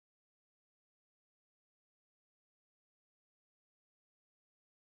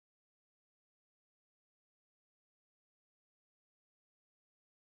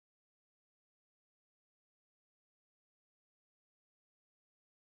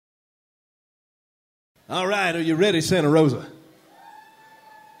All right, are you ready, Santa Rosa?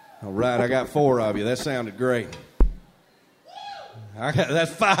 All right, I got 4 of you. That sounded great.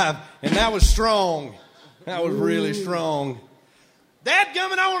 That's 5, and that was strong. That was really strong.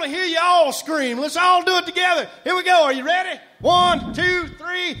 Dadgummit, I want to hear you all scream. Let's all do it together. Here we go. Are you ready? 1, 2,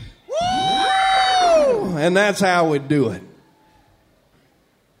 3. Woo! And that's how we do it.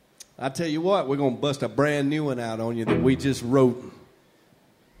 I tell you what, we're going to bust a brand new one out on you that we just wrote.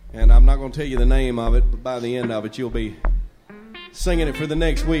 And I'm not going to tell you the name of it, but by the end of it, you'll be singing it for the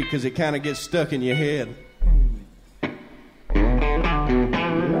next week because it kind of gets stuck in your head.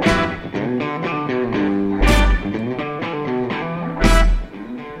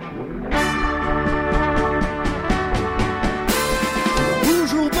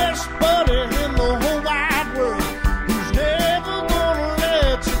 Who's your buddy?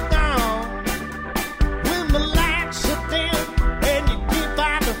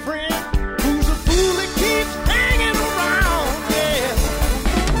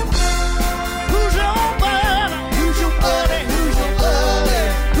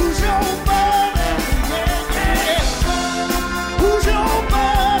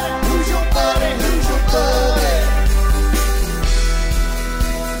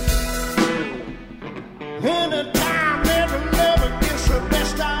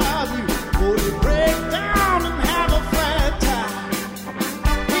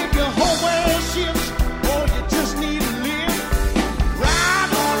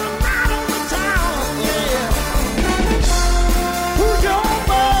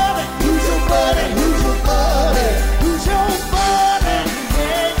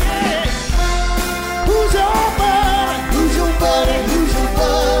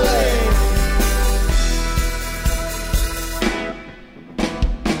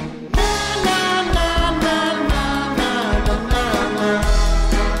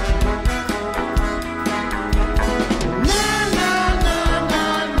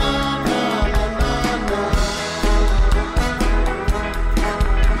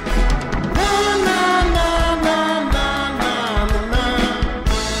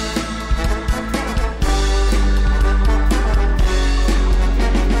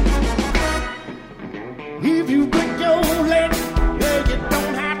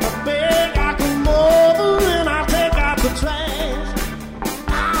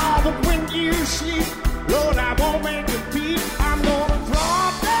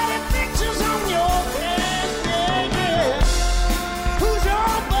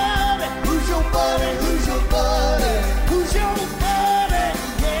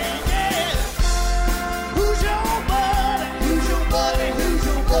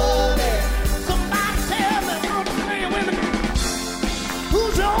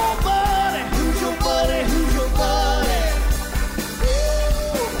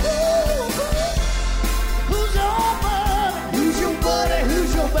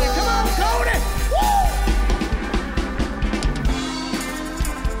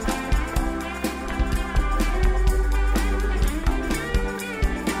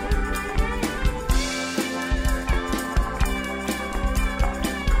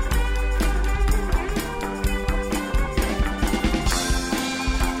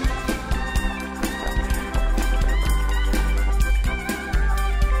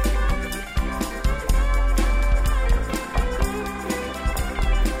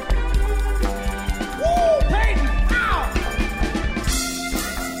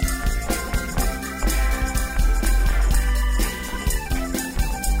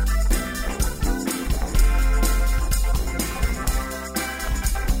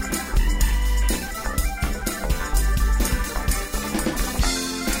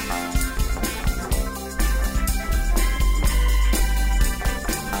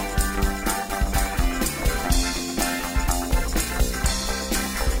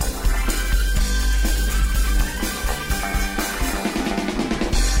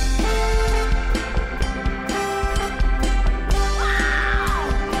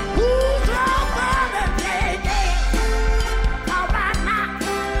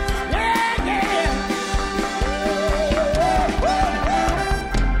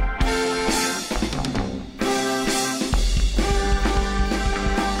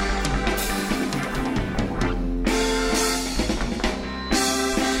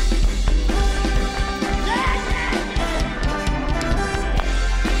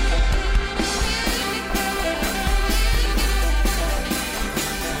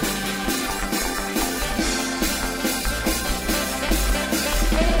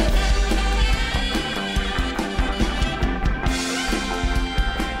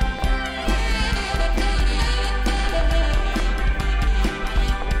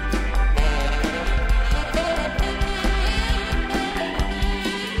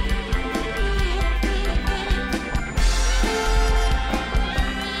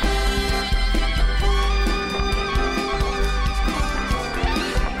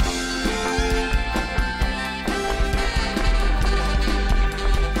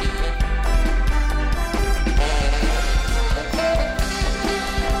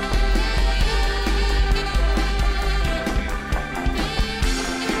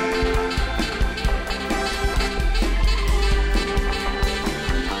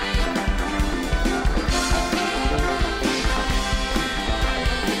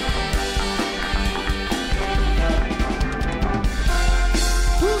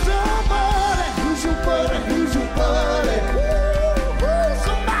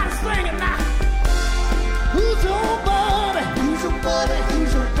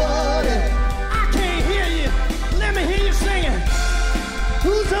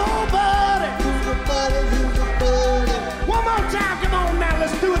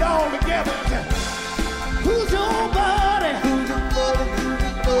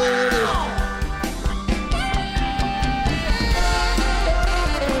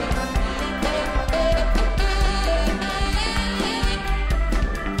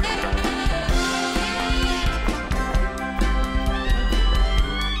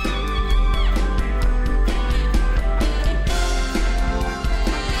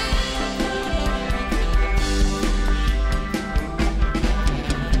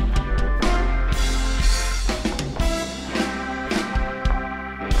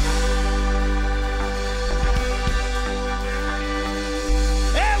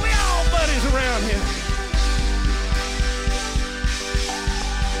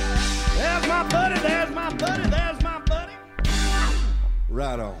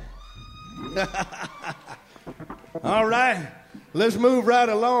 All right, let's move right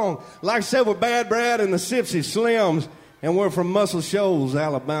along. Like I said, we're Bad Brad and the Sipsey Slims, and we're from Muscle Shoals,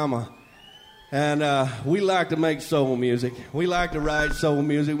 Alabama. And we like to make soul music. We like to write soul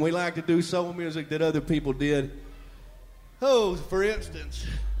music. We like to do soul music that other people did. Oh, for instance,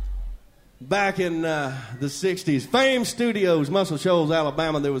 back in the 60s, Fame Studios, Muscle Shoals,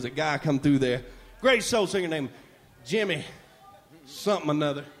 Alabama, there was a guy come through there. Great soul singer named Jimmy something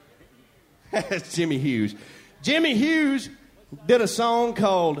another. That's Jimmy Hughes. Jimmy Hughes did a song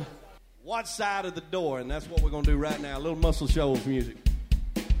called What Side of the Door, and that's what we're going to do right now, a little Muscle Shoals music.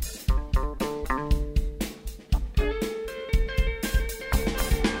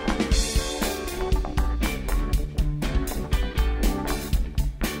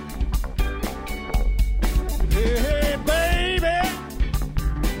 Hey, baby,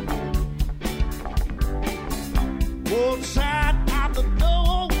 what side of the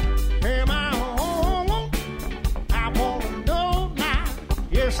door am I on? I want to know now.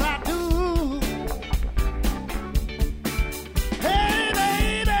 Yes, I do. Hey,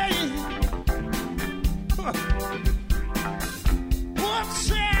 baby, what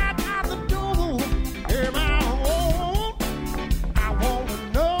side of the door am I on? I want to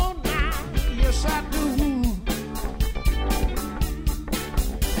know now. Yes, I do.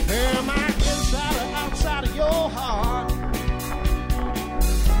 Am I inside or outside of your heart?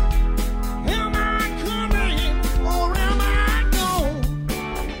 Am I coming or am I gone?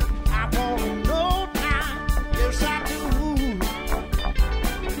 I want to know now. Yes, I do.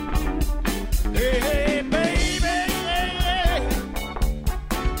 Hey, baby,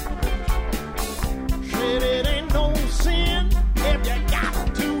 said it ain't no sin if you got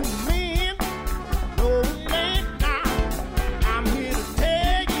two men. No, it ain't now. I'm here to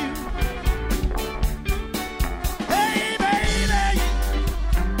tell you. Hey, baby,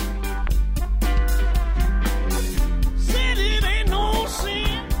 said it ain't no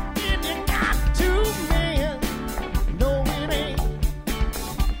sin if you got two men. No, it ain't.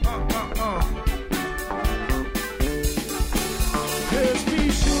 Just be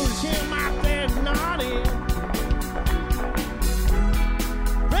sure to hear my bad naughty.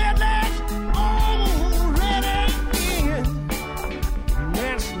 Red legs, oh, red again.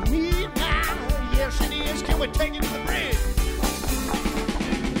 That's me now. Yes, it is. Can we take it to the bridge?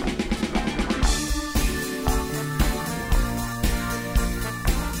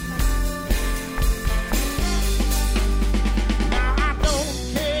 Now I don't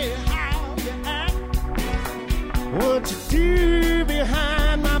care how you act, what you do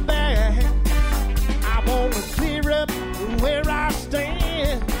behind my back. I want to clear up where I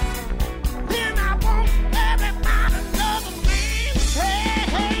stand. Then I want everybody to know the man.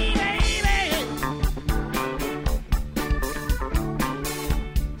 Hey, baby,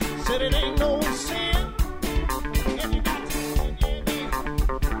 said it ain't no sin. And you got to,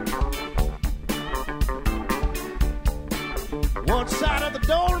 What side of the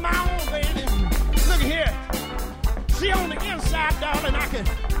door am I on, baby? Look here. See, on the inside, darling, I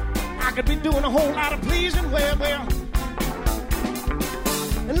could be doing a whole lot of pleasing. Well.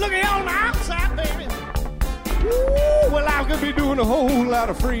 And look here on the outside, baby. Ooh, well, I could be doing a whole lot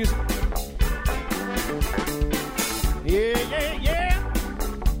of freezing. Yeah.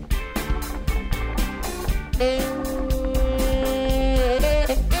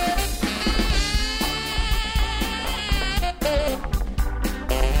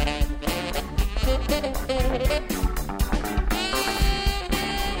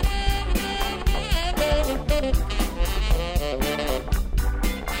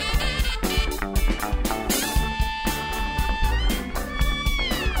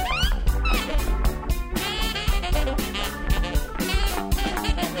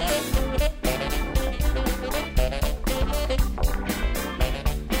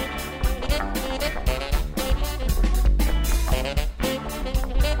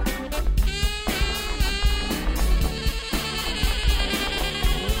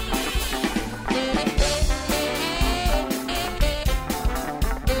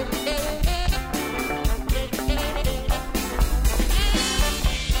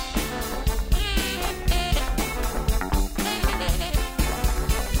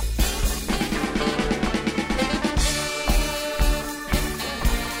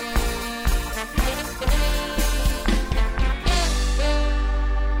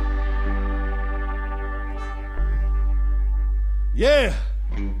 Yeah.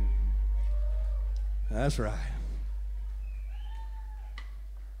 That's right.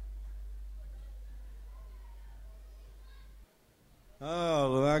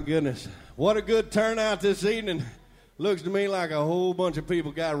 Oh, my goodness. What a good turnout this evening. Looks to me like a whole bunch of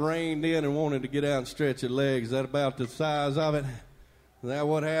people got reined in and wanted to get out and stretch their legs. Is that about the size of it? Is that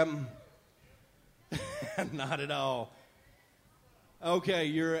what happened? Not at all. Okay,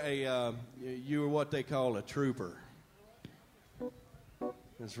 you're what they call a trooper.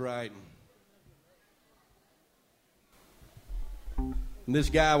 That's right. And this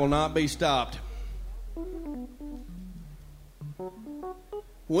guy will not be stopped.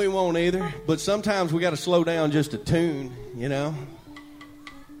 We won't either, but sometimes we got to slow down just a tune, you know.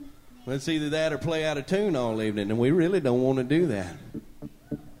 It's either that or play out of tune all evening, and we really don't want to do that.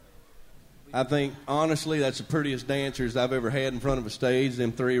 I think, honestly, that's the prettiest dancers I've ever had in front of a stage,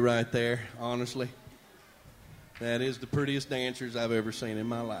 them three right there, honestly. That is the prettiest dancers I've ever seen in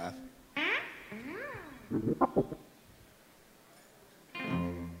my life. What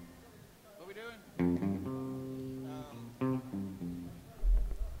we doing?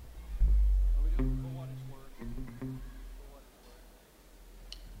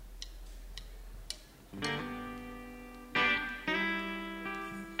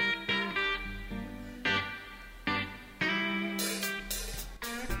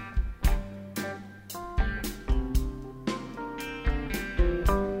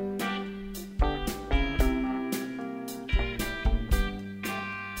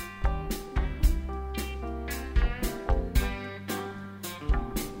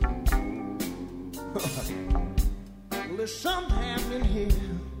 There's something happening here.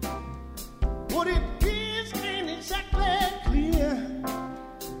 What it is ain't exactly clear.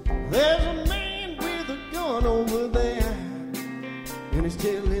 There's a man with a gun over there, and he's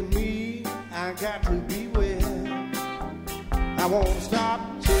telling me I got to beware. I won't stop,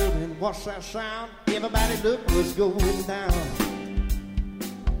 children, what's that sound? Everybody look what's going down.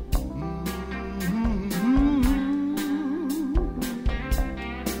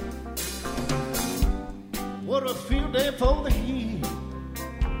 What a field day for the heat.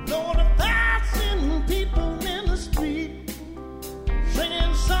 Lord, 1,000 people in the street,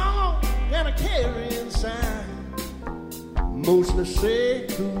 singing songs and a carrying sign. Mostly say,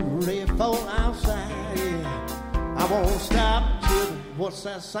 hooray for outside. Yeah. I won't stop, children, what's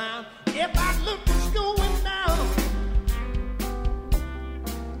that sound? If I look, it's going down.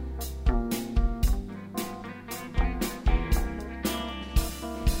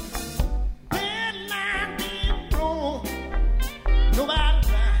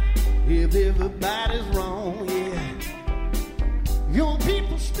 If everybody's wrong, yeah. Young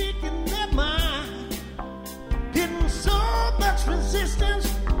people speaking their mind, getting so much resistance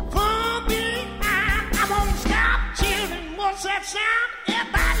from behind. I won't stop, children, what's that sound?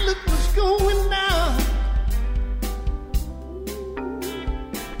 Everybody look what's going down.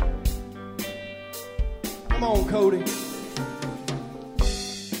 Come on, Cody.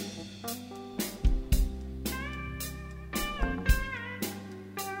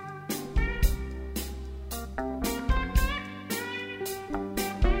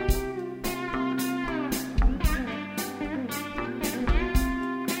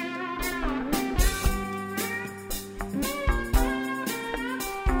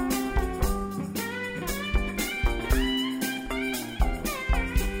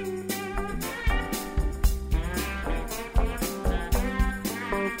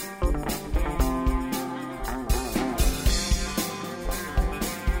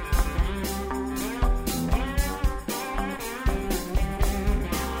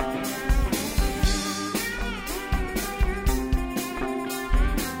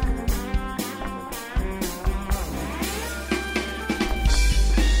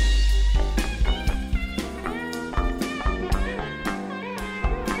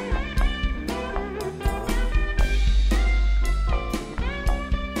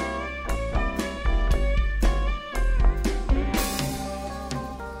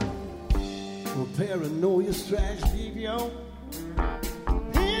 Paranoia strikes deep, yo.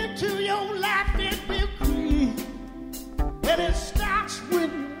 Into your life it will creep. And it starts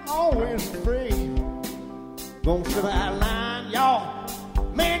when you're always afraid. Gonna survive line, y'all.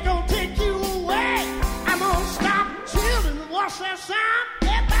 Man gonna take you away. I'm gonna stop children. What's that sound?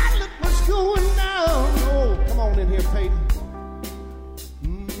 Everybody look what's going down. Oh, come on in here, Peyton.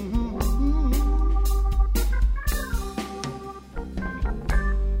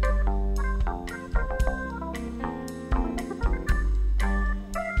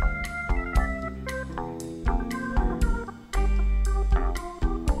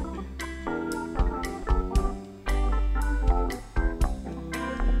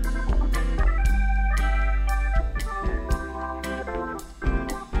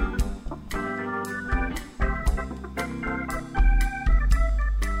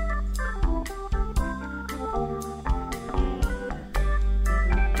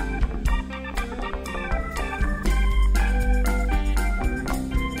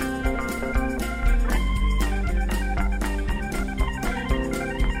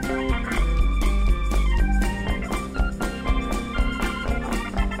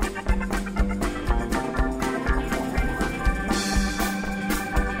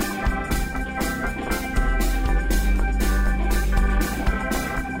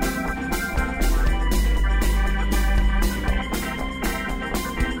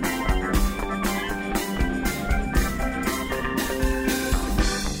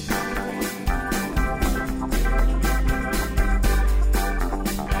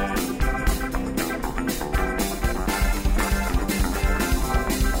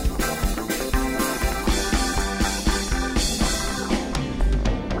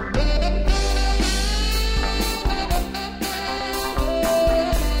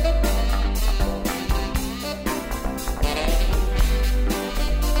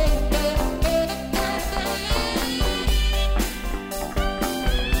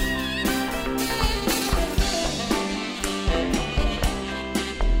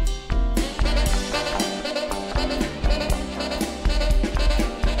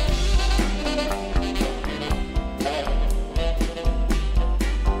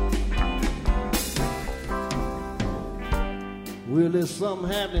 Well, there's something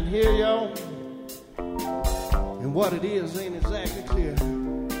happening here, y'all. And what it is ain't exactly clear.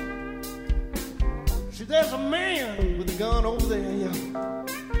 See, there's a man with a gun over there, y'all.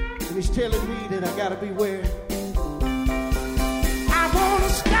 And he's telling me that I gotta beware. I wanna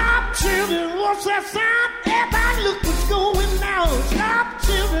stop, children, what's that sound? Everybody look what's going down. Stop,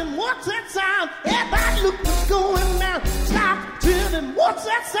 children, what's that sound? Everybody look what's going down. Stop, children, what's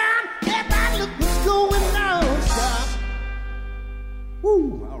that sound? Everybody look what's going down. Stop.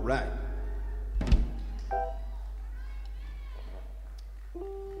 Woo, all right.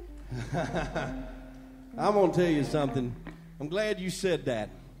 I'm gonna tell you something. I'm glad you said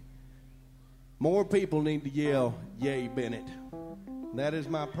that. More people need to yell, "Yay, Bennett." That is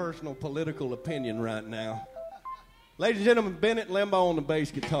my personal political opinion right now. Ladies and gentlemen, Bennett Limbaugh on the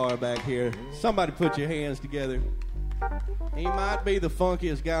bass guitar back here. Somebody put your hands together. He might be the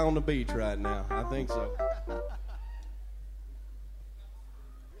funkiest guy on the beach right now. I think so.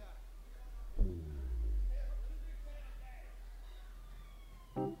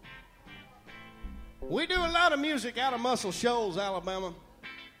 We do a lot of music out of Muscle Shoals, Alabama.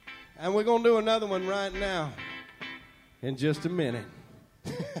 And we're going to do another one right now in just a minute.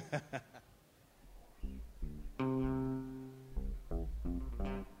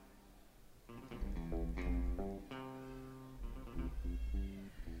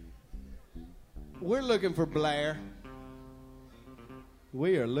 We're looking for Blair.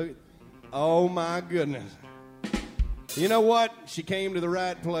 We are looking. Oh, my goodness. You know what? She came to the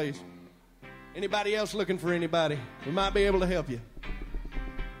right place. Anybody else looking for anybody? We might be able to help you.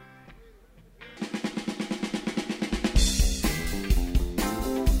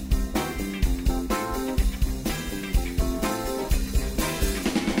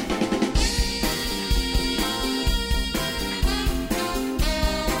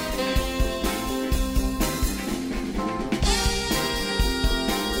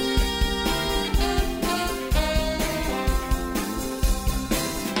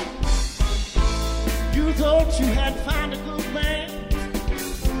 Thought you had found a good man,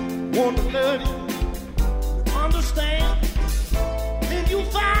 one to love you, understand. Then you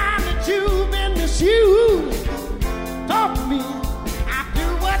find that you've been misused. Talk to me, I do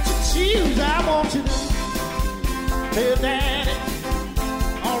what you choose. I want you to tell Daddy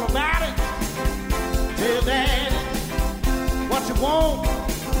all about it. Tell Daddy what you want.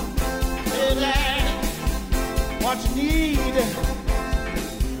 Tell Daddy what you need.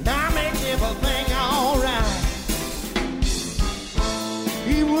 Now make everything alright.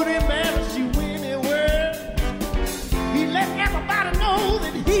 He would embarrass you anywhere. He let everybody know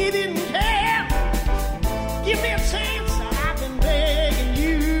that he didn't care. Give me a chance, I've been begging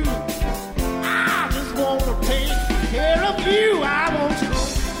you. I just want to take care of you. I want you to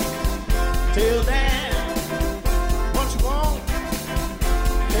tell Daddy what you want.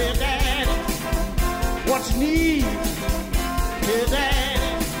 Tell Daddy what you need. Tell Daddy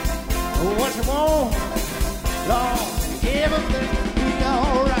what you want, Lord, everything will be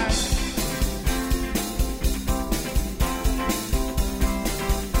alright.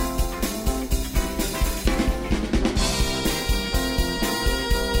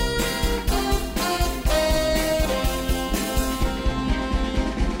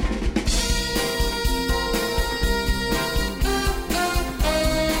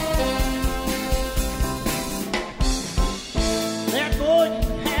 That boy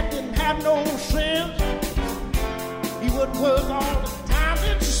didn't have no sense. He wouldn't work all the time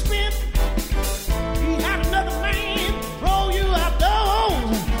that you spent. He had another man throw you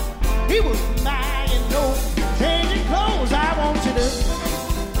outdoors. He wasn't buying no changing clothes. I want you to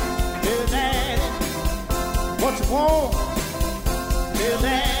tell Daddy what you want. Tell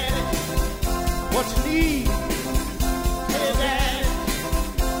Daddy what you need. Tell Daddy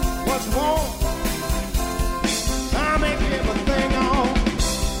what you want. I'll make everything on.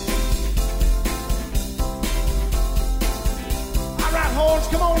 All right, horns,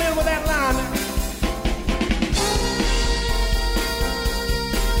 come on in with that line now.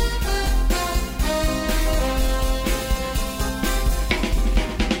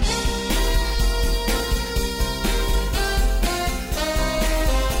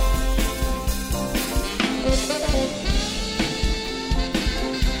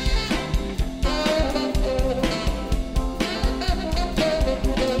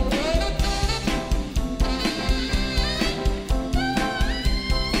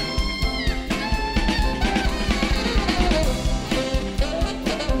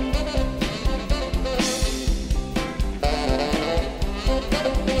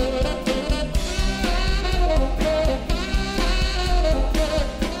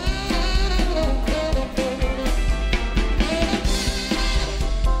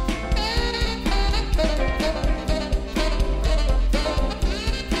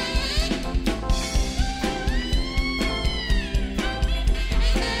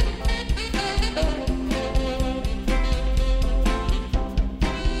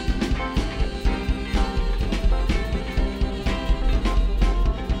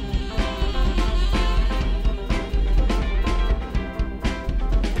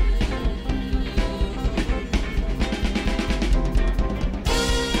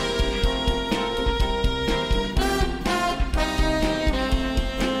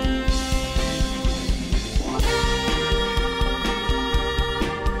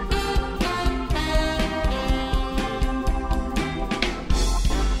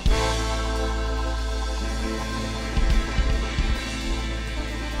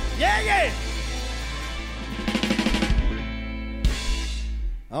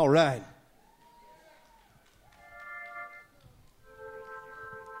 All right.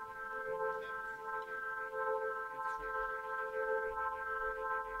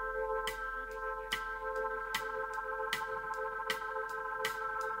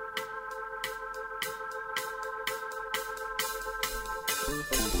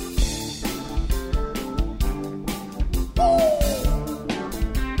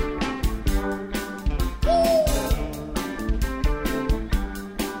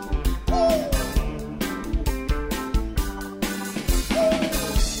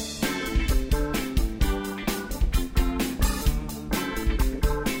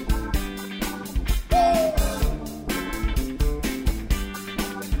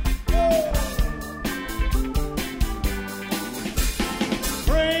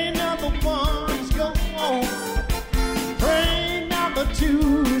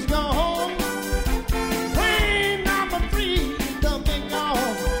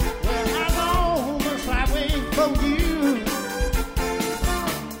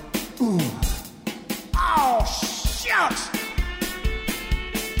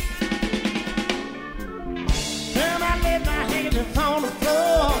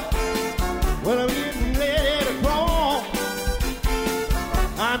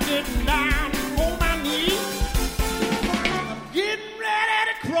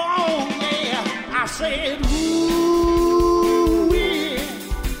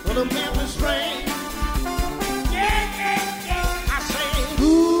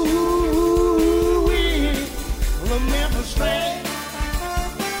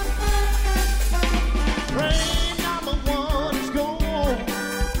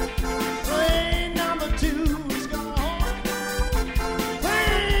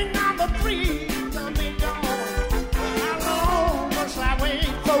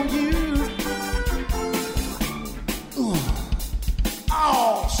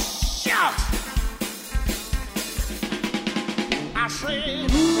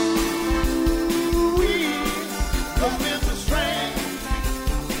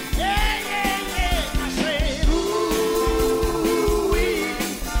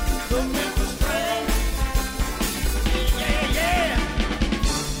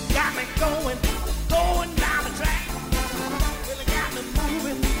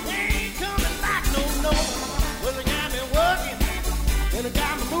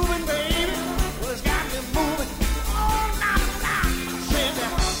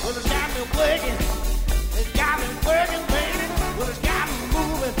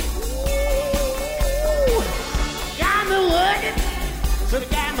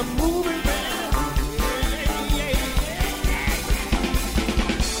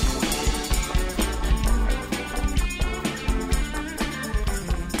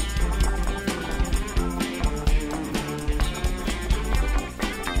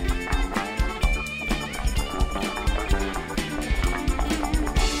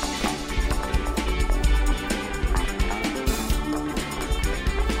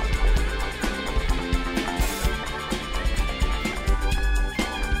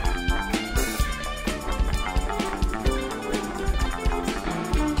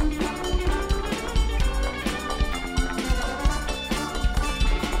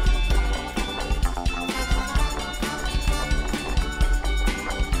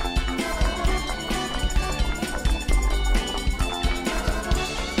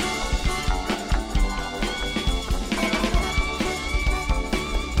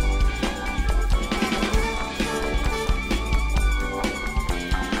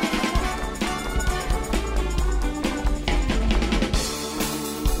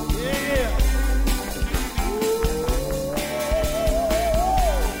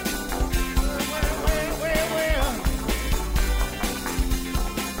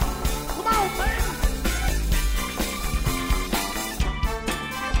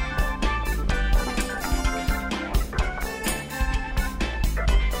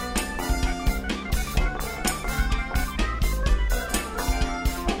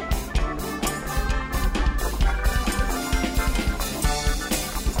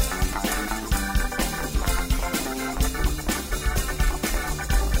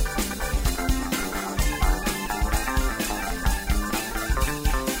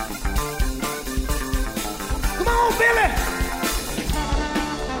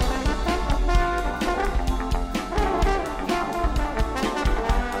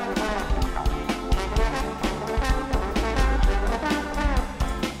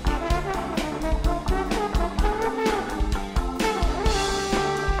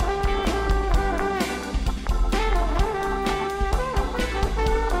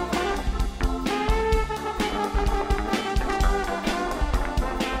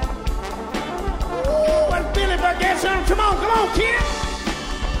 on, kid.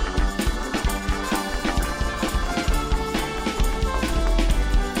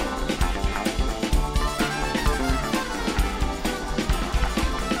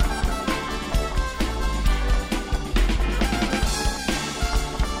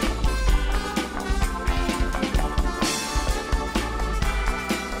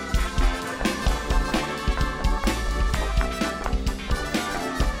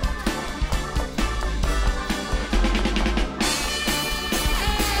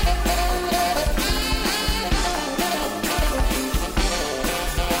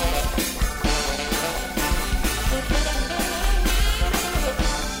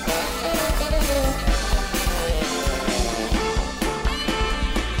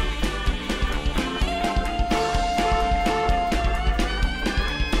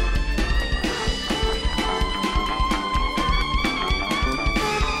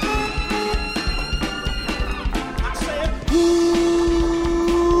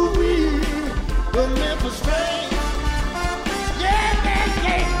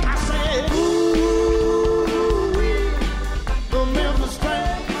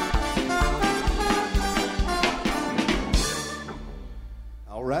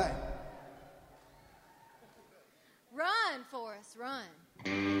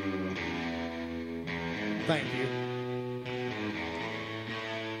 Thank you.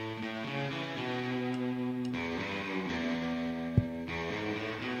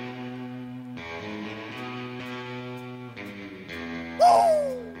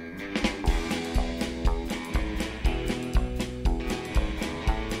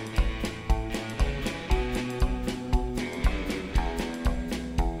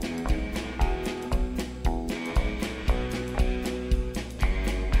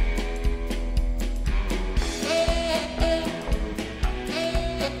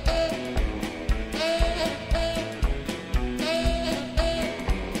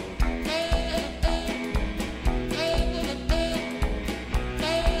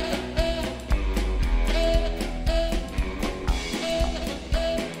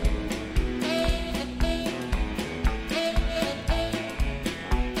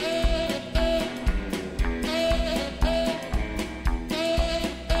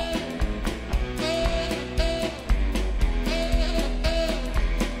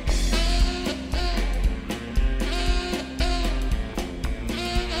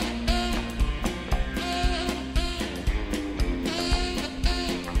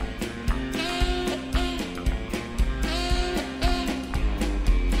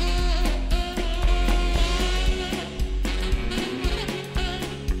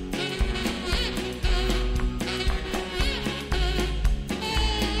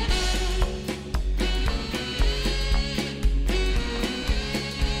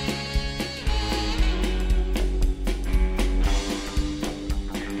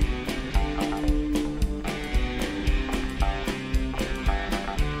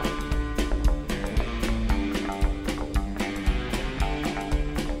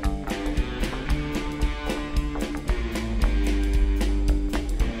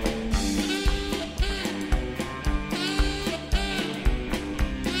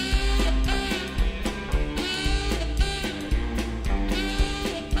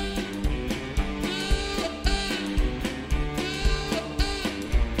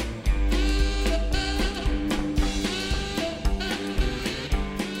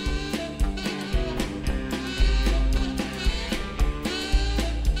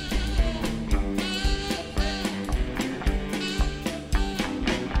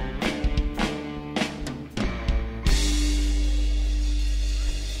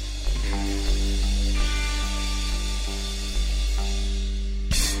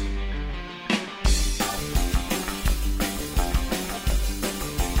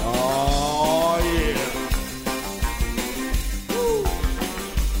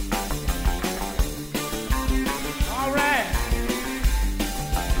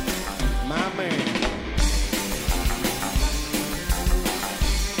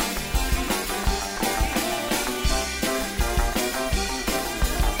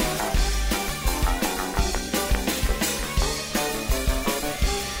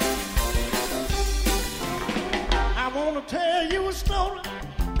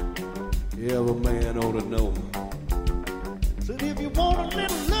 Every man ought to know. Said if you want a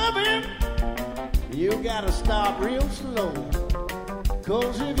little loving, you gotta start real slow.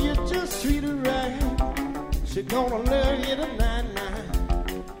 'Cause if you just treat her right, she gonna love you tonight.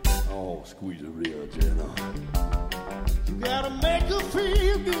 Oh, squeeze her real gentle. You gotta make her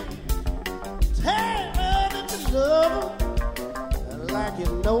feel good. Tell her that you love her like you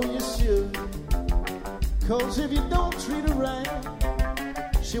know you should. 'Cause if you don't treat her right,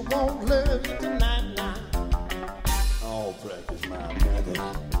 she won't love you tonight now. All practice my method.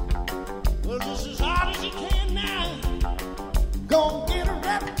 Well, just as hard as you can now. Gonna get a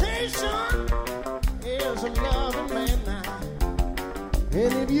reputation as a loving man now.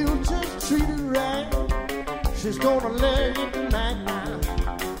 And if you just treat her right, she's gonna love you tonight now.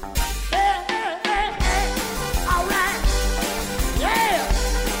 Hey, hey, hey, hey. All right. Yeah.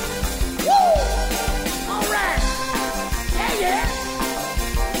 Woo. All right. Yeah, yeah.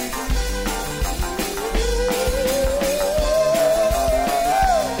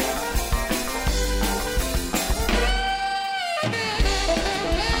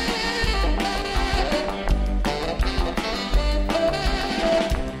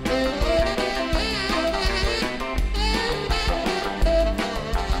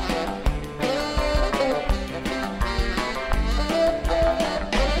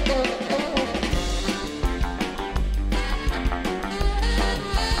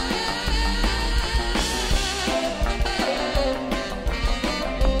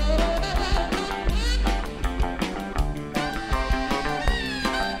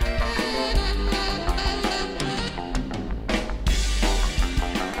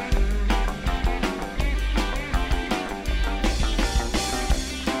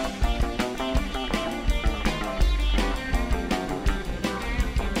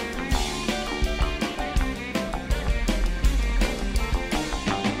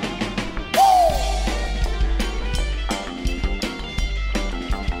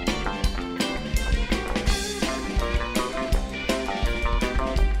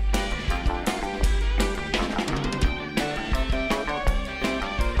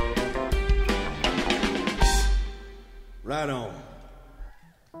 Right on.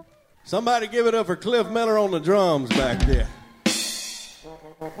 Somebody give it up for Cliff Miller on the drums back there.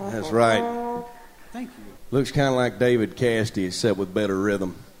 That's right. Thank you. Looks kind of like David Cassidy, except with better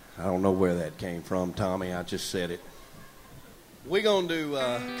rhythm. I don't know where that came from, Tommy. I just said it. We're going to do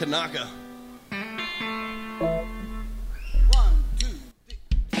Kanaka. 1, 2,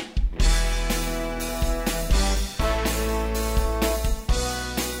 3.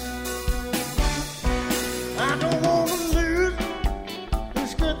 I don't want to lose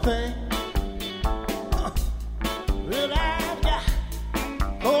this good thing that I've got.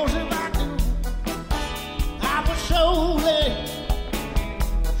 'Cause if I do, I will surely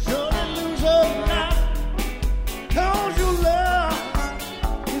lose a lot. 'Cause your love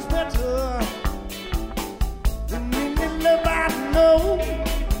is better than any love I know.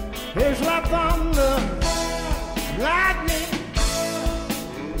 It's like thunder, lightning.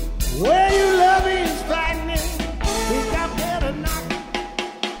 Where you love is frightening. Think I better not.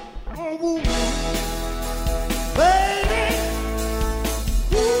 Oh, woo. Baby.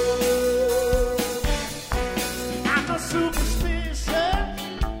 Ooh. I'm a superstition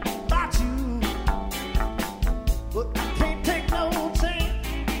about you, but I can't take no chance.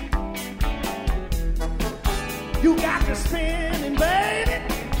 You got me spinning, baby.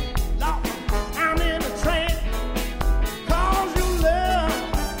 Lord, I'm in a trance. 'Cause your love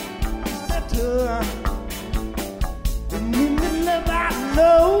is better than any love I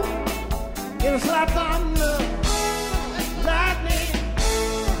know. It's like thunder, lightning.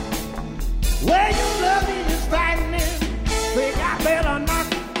 Where you love me is frightening. Think I better knock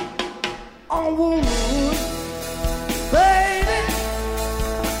on wood, baby.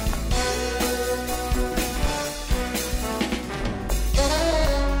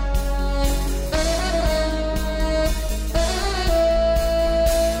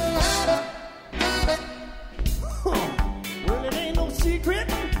 Well, it ain't no secret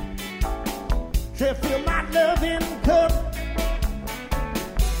to feel my love in cup.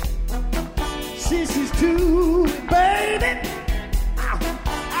 Sissies too, baby.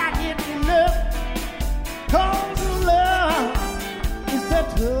 I get enough. 'Cause your love is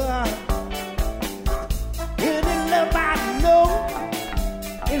better. Any love I know,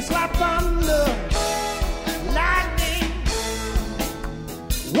 it's like thunder, lightning.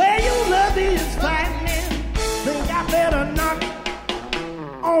 Where you love is frightening. Think I better knock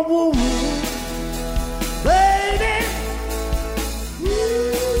on wood, baby.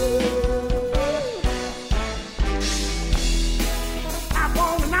 I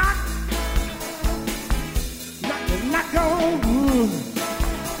wanna knock on wood.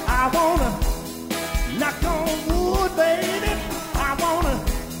 I wanna knock on wood, baby. I wanna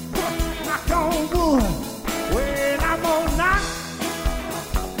knock on wood. Well, I wanna knock.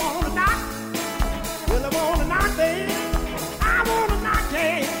 Well, I wanna knock, baby. I wanna knock,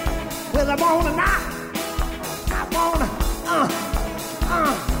 baby. Well, I wanna knock. I wanna,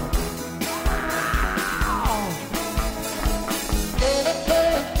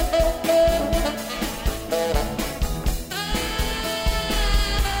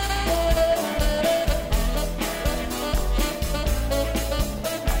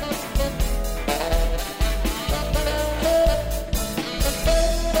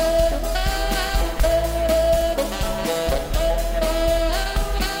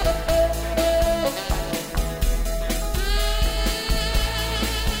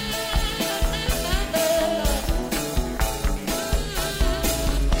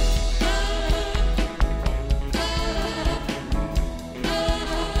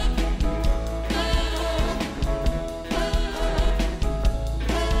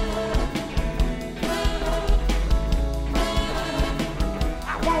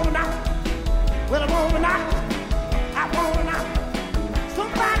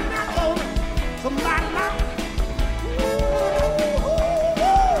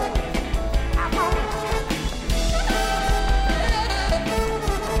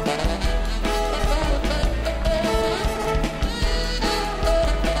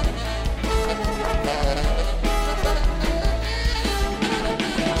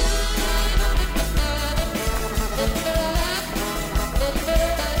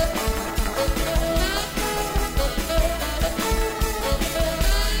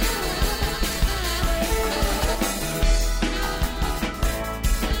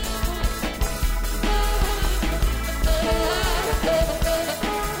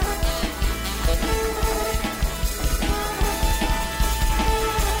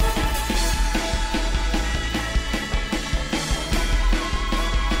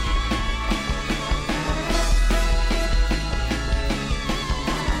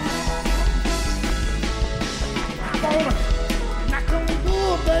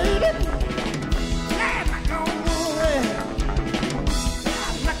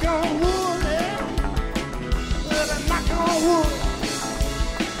 wood.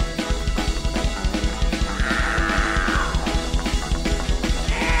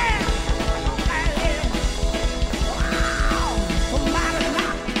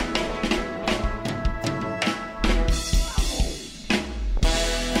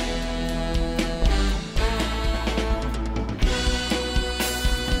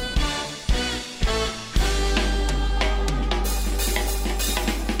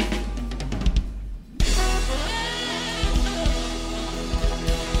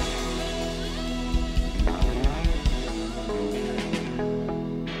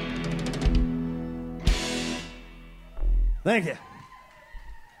 Thank you.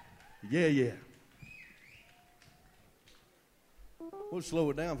 Yeah, yeah. We'll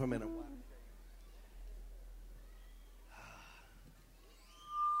slow it down for a minute.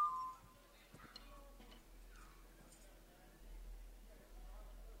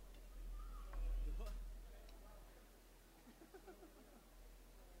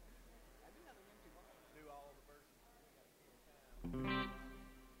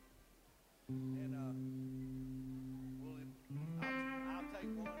 I'll take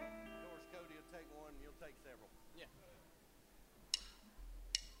one. Doris Cody will take one. You'll take several. Yeah.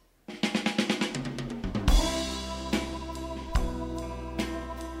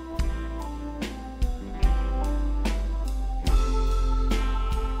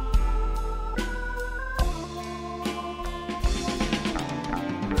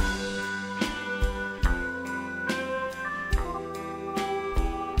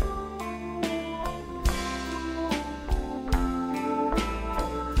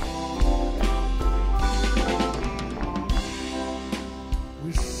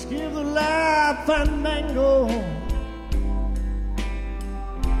 Fandango,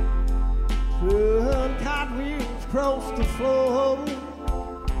 turn cartwheels across the floor.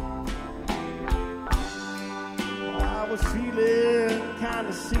 I was feeling kind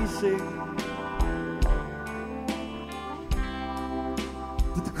of seasick,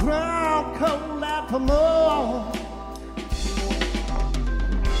 but the crowd called out for more.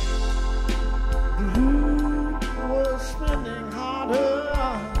 The mood was spinning harder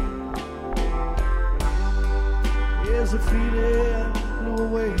as the feeling blew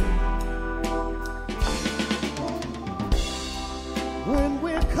away. When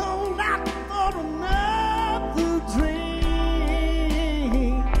we're called out for another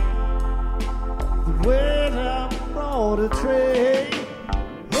drink, the waiter brought a tray,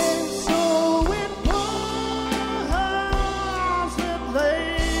 and so it was that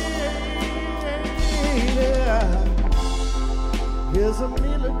lady, as a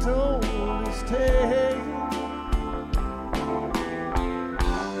miller told his tale.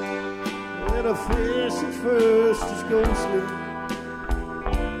 The fish at first is ghostly,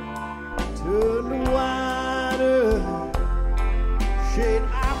 turn to wider shade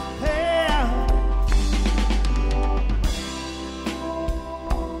of pale.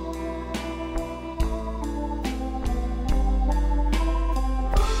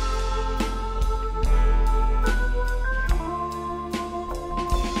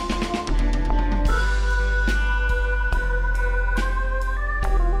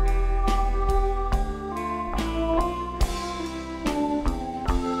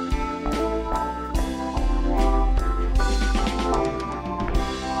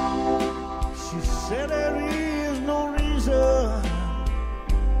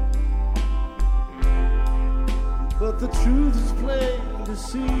 The truth is plain to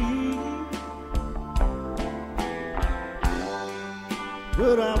see,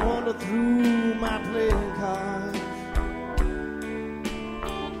 but I wander through my playing cards,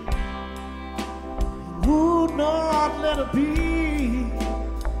 would not let it be.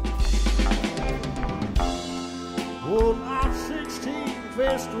 Oh, my 16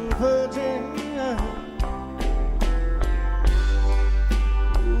 festal virgin,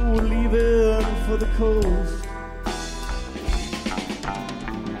 leaving for the coast.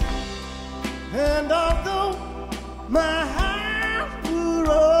 And although my eyes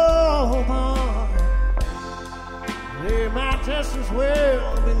were open, they might just as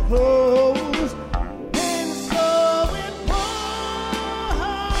well been closed. And so it was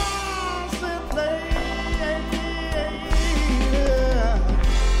that later,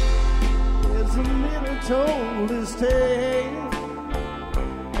 as the miller told his tale,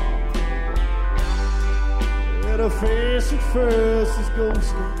 that her face at first is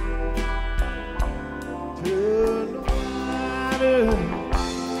ghostly, turn wider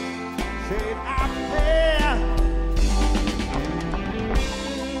shade of pale.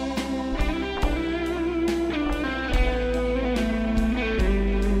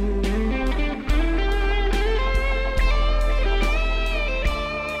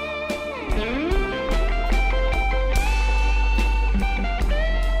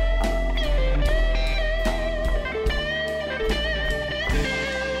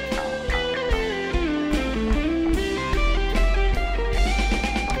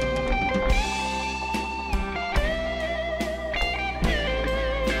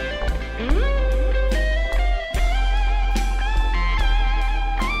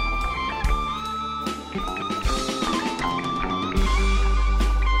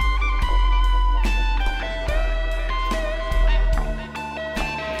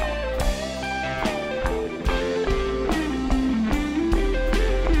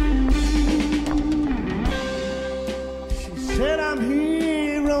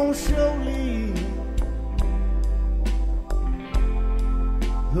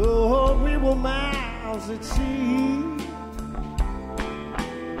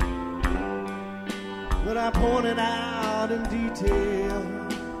 but I pointed out in detail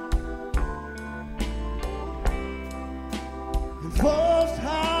and forced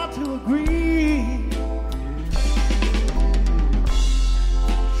her to agree,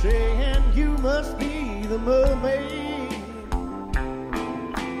 saying you must be the mermaid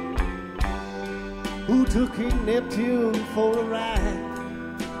who took King Neptune for a ride.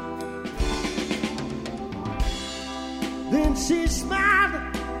 Then she smiled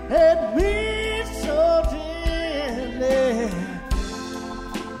at me so gently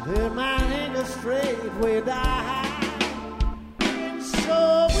that my anger straightway died. And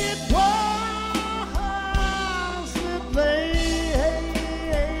so it was that later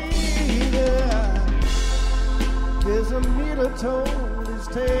as a miller told his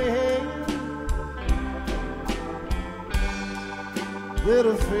tale, that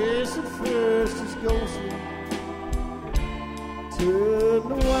her face at first is ghostly, turn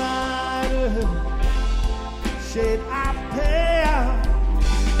the wider shade of pale.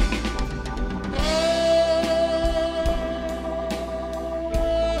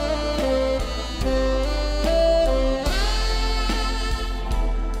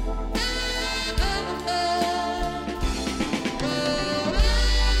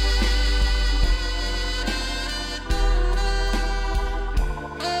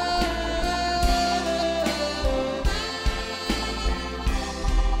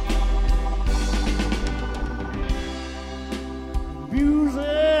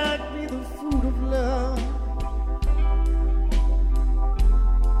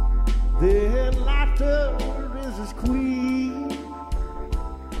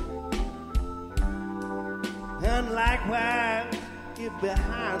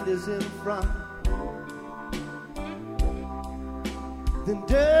 Behind is in front, then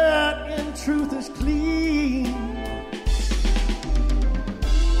dirt in truth is clean.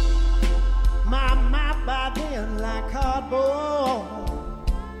 My mouth by then like cardboard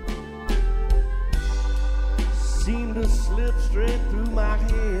seemed to slip straight through my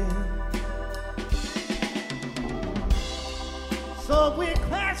head. So we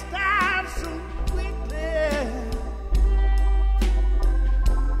crashed out so quickly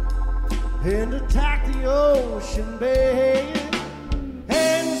and attack the ocean bay.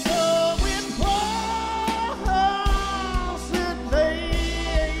 And so it was that later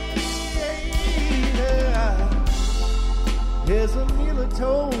as a miller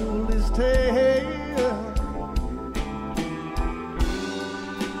told his tale,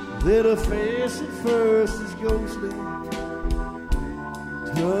 that her face at first is ghostly,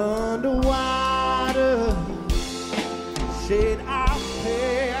 turned a wider shade of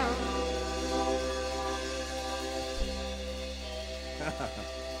pale.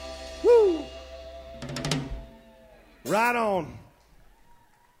 Woo! Right on.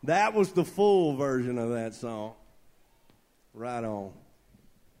 That was the full version of that song. Right on.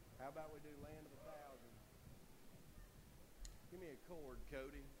 How about we do Land of a Thousand? Give me a chord,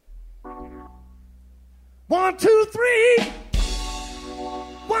 Cody. 1, 2, 3.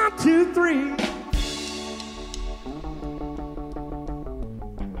 1, 2, 3.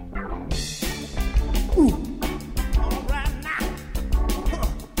 Ooh.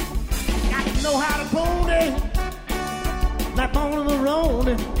 Know how to pony, like on the road,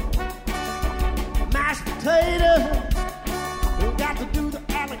 mashed potato, you got to do the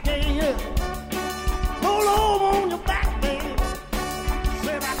alligator, roll over on your back, baby,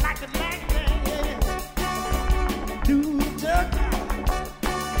 said I like it like that, yeah. Do the turkey,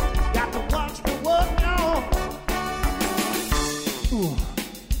 got to watch the work on. Ooh.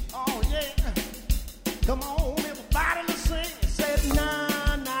 Oh yeah, come on everybody, let's sing, say nah.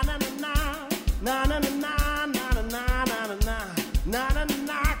 Na na na na na na na na na na na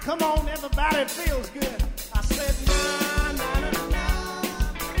na. Come on, everybody, it feels good. I said na na na na.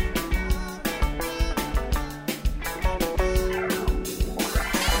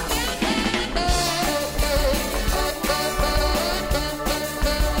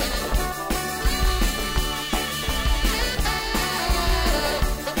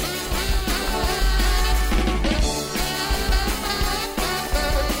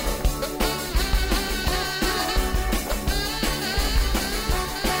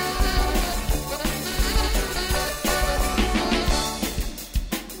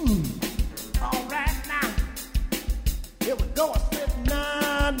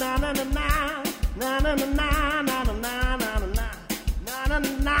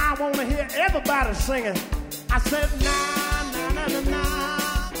 Everybody singing. I said na na na na na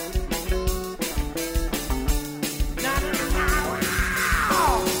na na na na.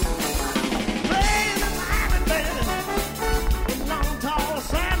 Wow! Playing the violin, baby, with long tall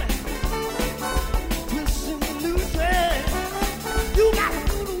Sally, with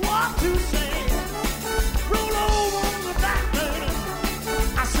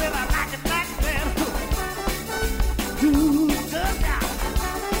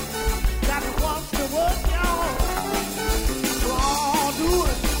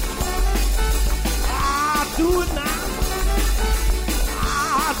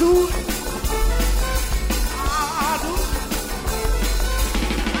do it. I do it.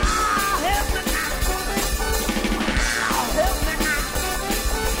 Help me now. Help me now.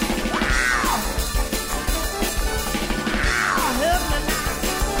 Help me now.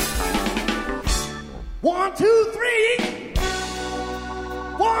 1, 2, 3.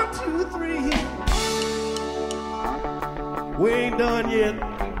 1, 2, 3. We ain't done yet.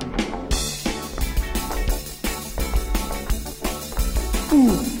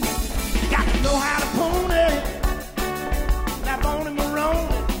 Ooh, got to know how to pony. That bony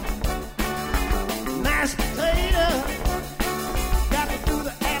maroni. Mashed potato. Got to do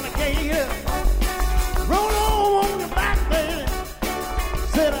the alligator. Roll on your back, baby.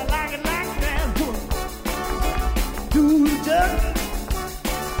 Said I like it like that. Do the jerk.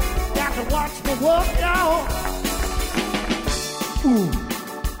 Got to watch my work, y'all. Ooh,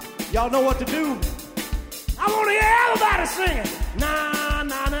 y'all know what to do. I want to hear everybody singing. Na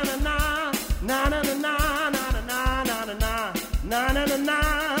na na na na na na na na na na na na na na na na.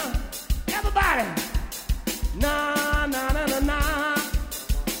 Everybody. Na na na na na.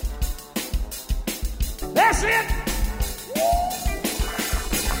 That's it.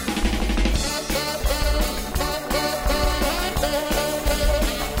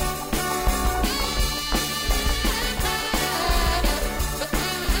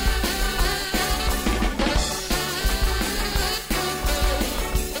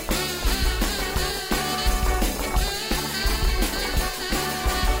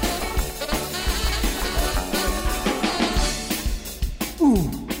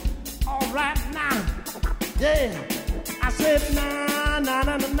 Yeah, I said na na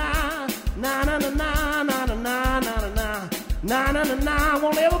na na na na na na na na na na na na na na. I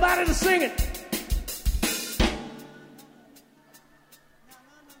want everybody to sing it.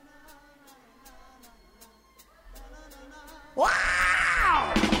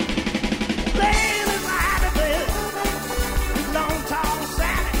 Wow! Baby, mighty baby, long tall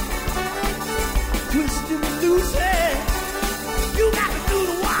Sally, twisting and loosey. You got to do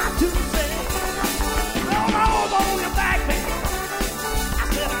the one, two, three. On your back, baby. I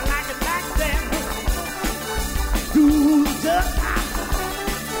said I like it like that. Do the time.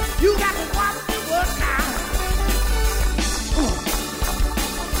 You got to watch the work now.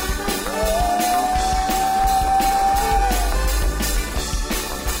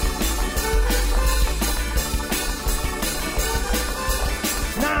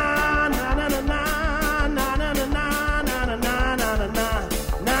 Na na na na na na na na na na na na na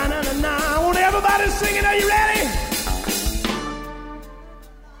na na na na. I want everybody singing. Are you ready?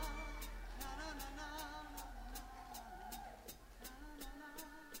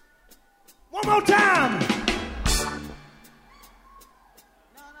 One more time.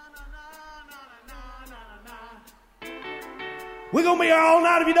 We're going to be here all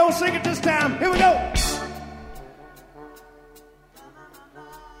night if you don't sing it this time. Here we go.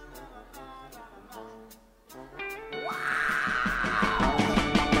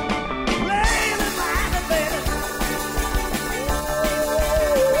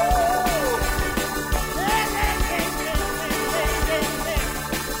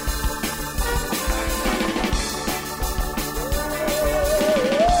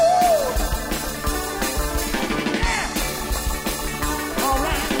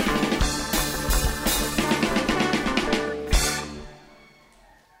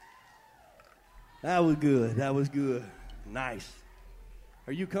 That was good. That was good. Nice.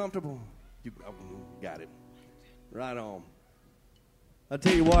 Are you comfortable? You got it. Right on. I'll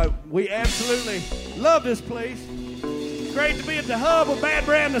tell you what, we absolutely love this place. It's great to be at the Hub with Bad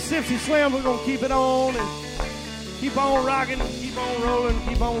Brad and the Sipsey Slims. We're going to keep it on and keep on rocking, keep on rolling,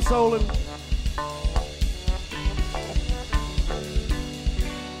 keep on souling.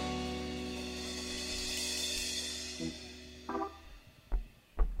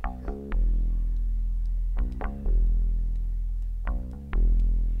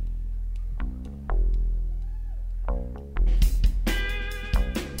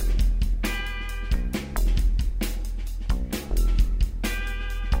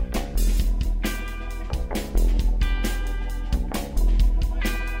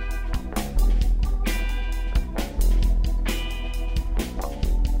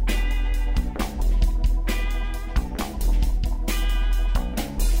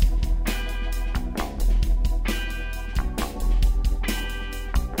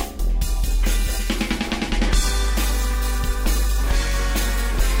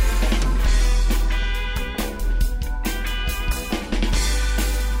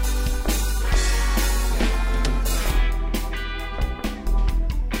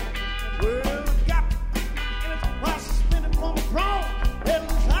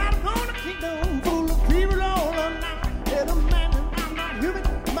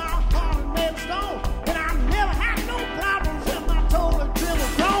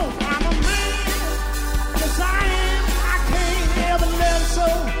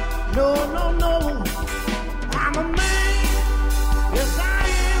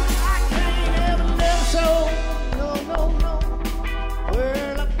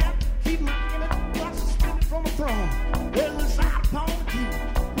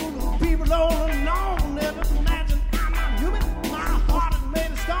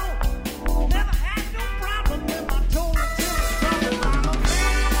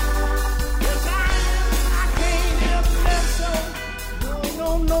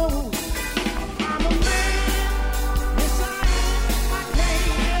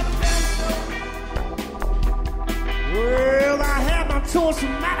 So what's the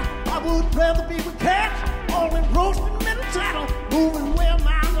matter? I would rather be with cats, all in roasting middle saddle, moving well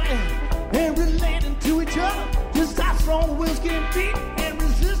miles ahead, and relating to each other. Just how strong the wheels can beat, and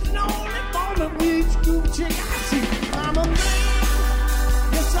resisting only moment we each groove chick I see. I'm a man,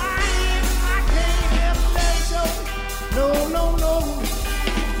 yes I am, I can't help that show. No, no, no.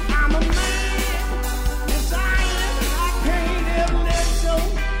 I'm a man, yes I am, I can't help that show.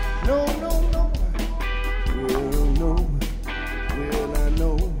 No, no, no. Well, no. Well, I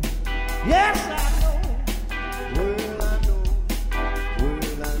know. Yes, I know. Well, I know.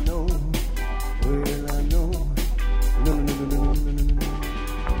 Well, I know. Well, I know. No, no, no, no, no, no, no, no.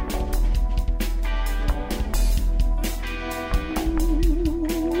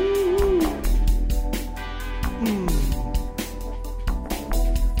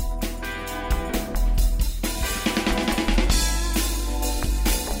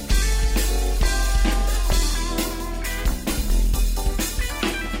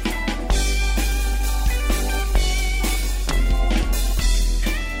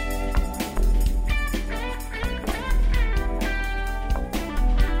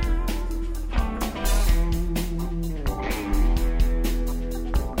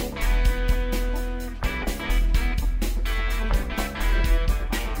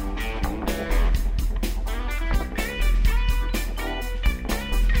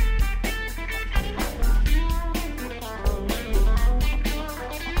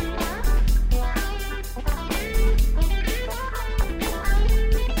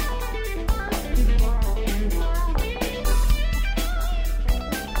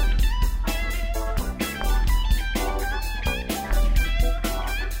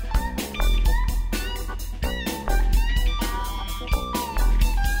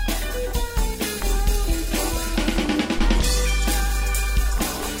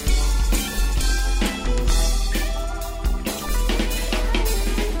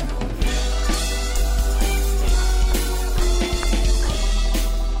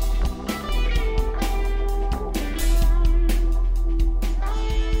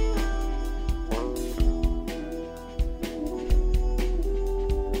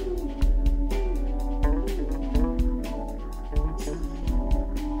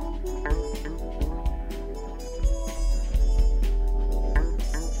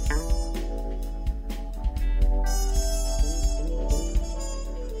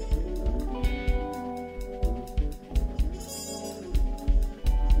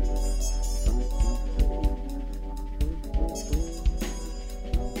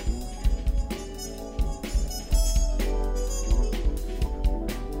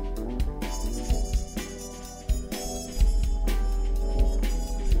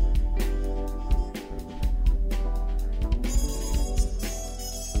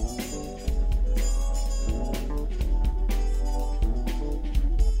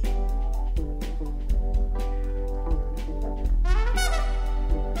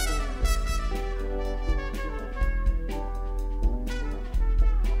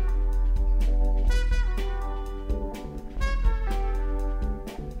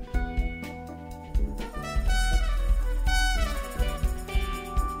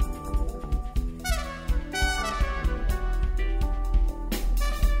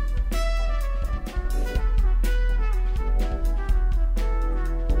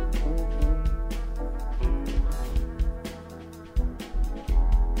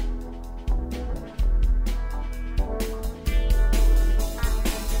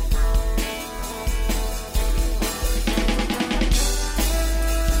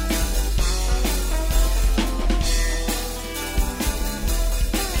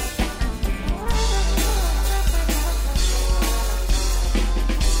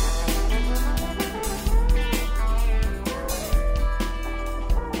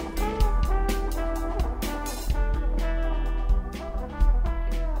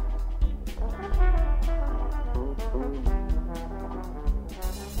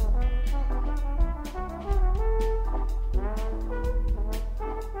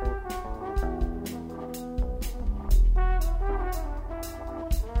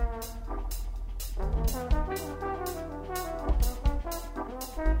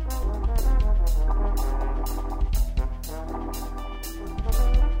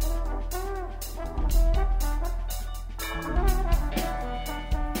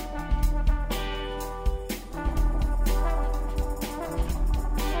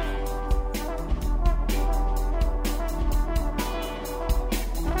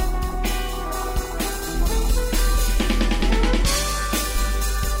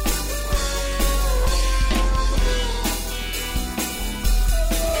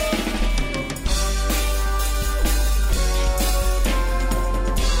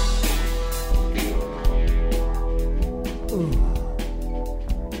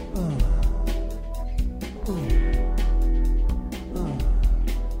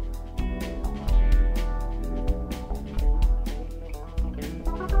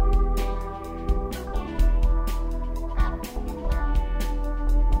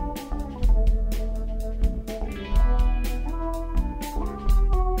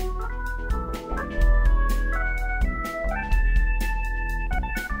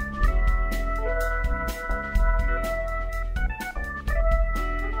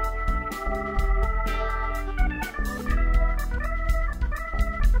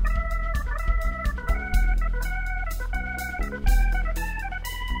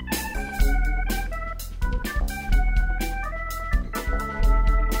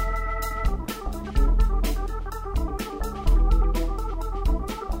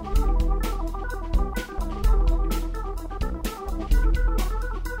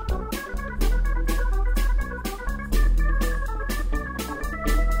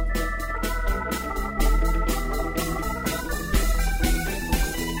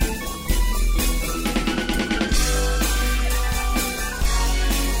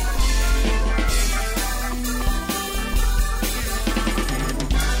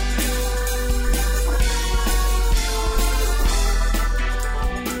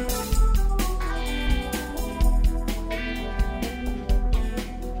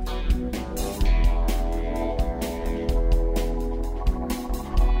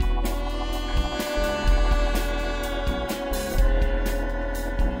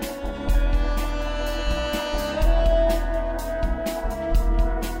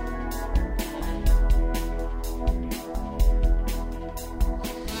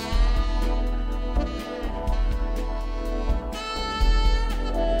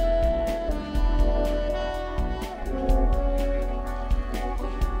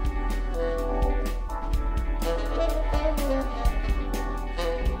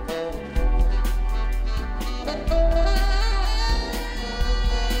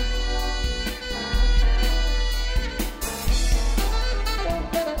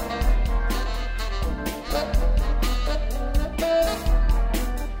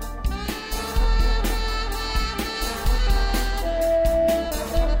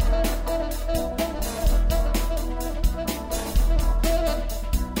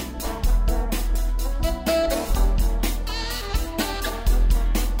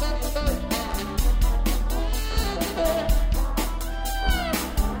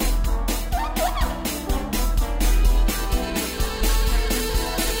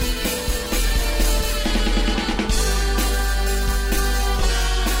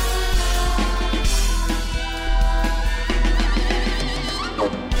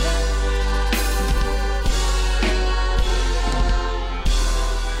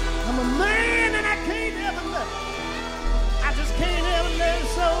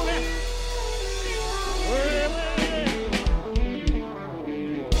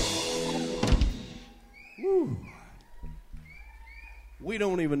 We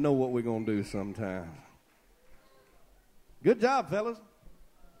don't even know what we're going to do sometimes. Good job, fellas.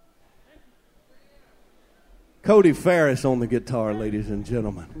 Cody Ferris on the guitar, ladies and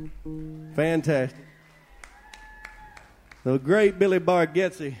gentlemen. Fantastic. The great Billy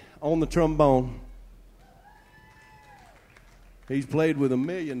Bargetzi on the trombone. He's played with a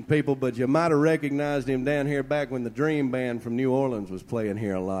million people, but you might have recognized him down here back when the Dream Band from New Orleans was playing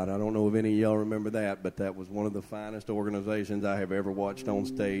here a lot. I don't know if any of y'all remember that, but that was one of the finest organizations I have ever watched on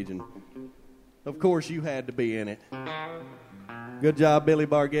stage, and of course you had to be in it. Good job, Billy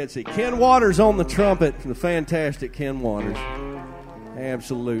Bargetzi. Ken Waters on the trumpet, the fantastic Ken Waters.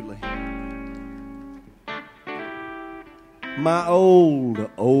 Absolutely. My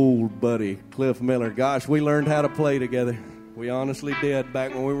old buddy, Cliff Miller. Gosh, we learned how to play together. We honestly did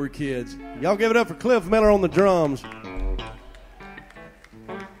back when we were kids. Y'all give it up for Cliff Miller on the drums.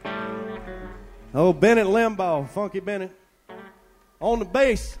 Oh, Bennett Limbaugh, Funky Bennett. On the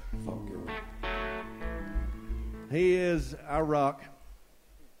bass. He is our rock.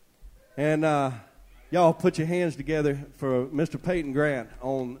 And y'all put your hands together for Mr. Peyton Grant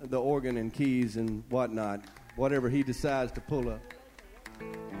on the organ and keys and whatnot. Whatever he decides to pull up.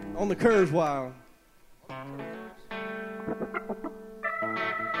 On the Kurzweil.